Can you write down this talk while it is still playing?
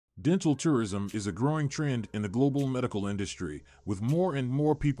Dental tourism is a growing trend in the global medical industry, with more and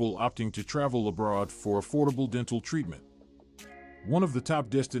more people opting to travel abroad for affordable dental treatment. One of the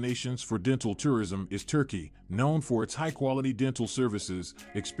top destinations for dental tourism is Turkey, known for its high-quality dental services,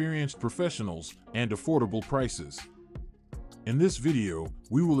 experienced professionals, and affordable prices. In this video,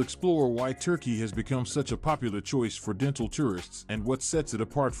 we will explore why Turkey has become such a popular choice for dental tourists and what sets it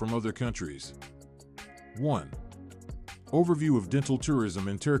apart from other countries. 1. Overview of dental tourism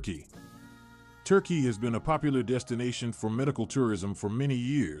in Turkey. Turkey has been a popular destination for medical tourism for many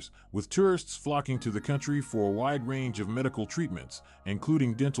years, with tourists flocking to the country for a wide range of medical treatments,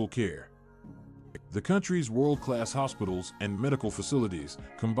 including dental care. The country's world-class hospitals and medical facilities,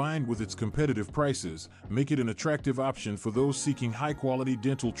 combined with its competitive prices, make it an attractive option for those seeking high-quality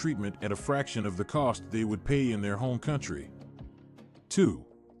dental treatment at a fraction of the cost they would pay in their home country. 2.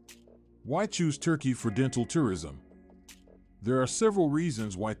 Why choose Turkey for dental tourism? There are several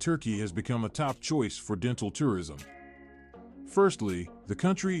reasons why Turkey has become a top choice for dental tourism. Firstly, the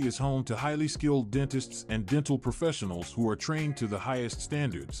country is home to highly skilled dentists and dental professionals who are trained to the highest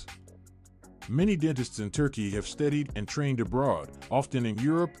standards. Many dentists in Turkey have studied and trained abroad, often in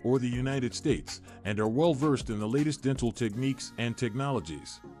Europe or the United States, and are well versed in the latest dental techniques and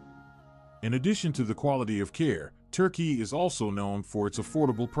technologies. In addition to the quality of care, Turkey is also known for its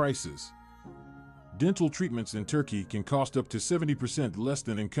affordable prices. Dental treatments in Turkey can cost up to 70% less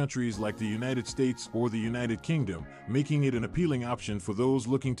than in countries like the United States or the United Kingdom, making it an appealing option for those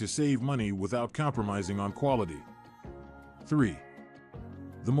looking to save money without compromising on quality. 3.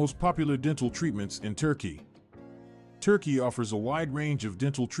 The most popular dental treatments in Turkey. Turkey offers a wide range of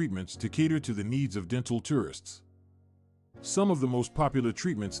dental treatments to cater to the needs of dental tourists. Some of the most popular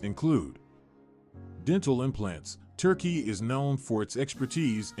treatments include dental implants. Turkey is known for its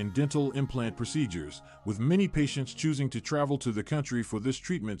expertise in dental implant procedures, with many patients choosing to travel to the country for this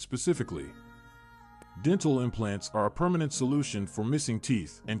treatment specifically. Dental implants are a permanent solution for missing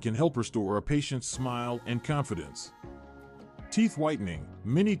teeth and can help restore a patient's smile and confidence. Teeth whitening.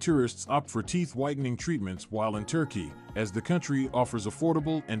 Many tourists opt for teeth whitening treatments while in Turkey, as the country offers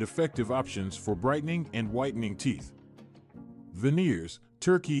affordable and effective options for brightening and whitening teeth. Veneers.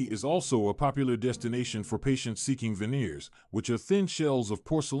 Turkey is also a popular destination for patients seeking veneers, which are thin shells of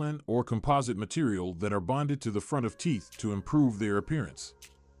porcelain or composite material that are bonded to the front of teeth to improve their appearance.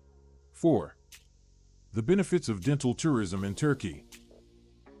 4. The benefits of dental tourism in Turkey.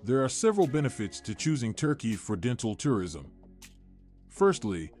 There are several benefits to choosing Turkey for dental tourism.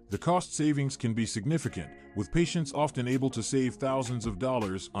 Firstly, the cost savings can be significant, with patients often able to save thousands of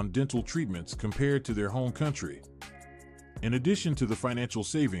dollars on dental treatments compared to their home country. In addition to the financial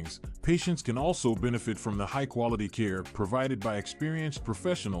savings, patients can also benefit from the high-quality care provided by experienced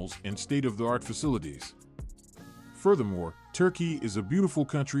professionals and state-of-the-art facilities. Furthermore, Turkey is a beautiful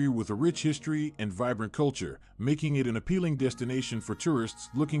country with a rich history and vibrant culture, making it an appealing destination for tourists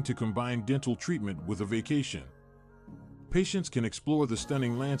looking to combine dental treatment with a vacation. Patients can explore the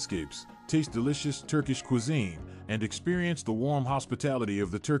stunning landscapes, taste delicious Turkish cuisine, and experience the warm hospitality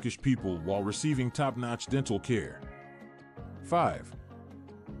of the Turkish people while receiving top-notch dental care. 5.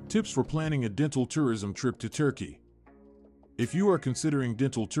 Tips for planning a dental tourism trip to Turkey. If you are considering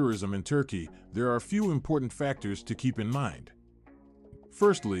dental tourism in Turkey, there are a few important factors to keep in mind.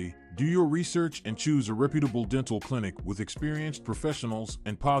 Firstly, do your research and choose a reputable dental clinic with experienced professionals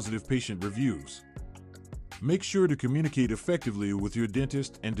and positive patient reviews. Make sure to communicate effectively with your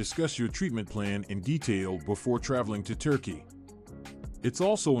dentist and discuss your treatment plan in detail before traveling to Turkey. It's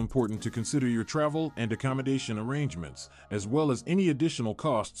also important to consider your travel and accommodation arrangements, as well as any additional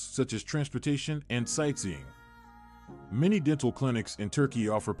costs such as transportation and sightseeing. Many dental clinics in Turkey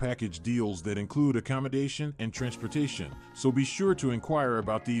offer package deals that include accommodation and transportation, so be sure to inquire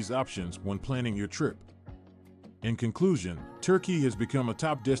about these options when planning your trip. In conclusion, Turkey has become a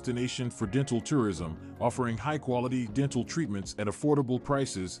top destination for dental tourism, offering high-quality dental treatments at affordable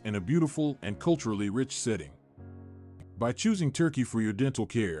prices in a beautiful and culturally rich setting. By choosing Turkey for your dental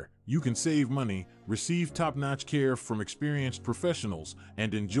care, you can save money, receive top-notch care from experienced professionals,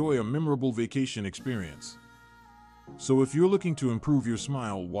 and enjoy a memorable vacation experience. So if you're looking to improve your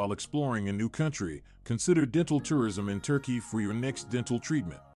smile while exploring a new country, consider dental tourism in Turkey for your next dental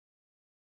treatment.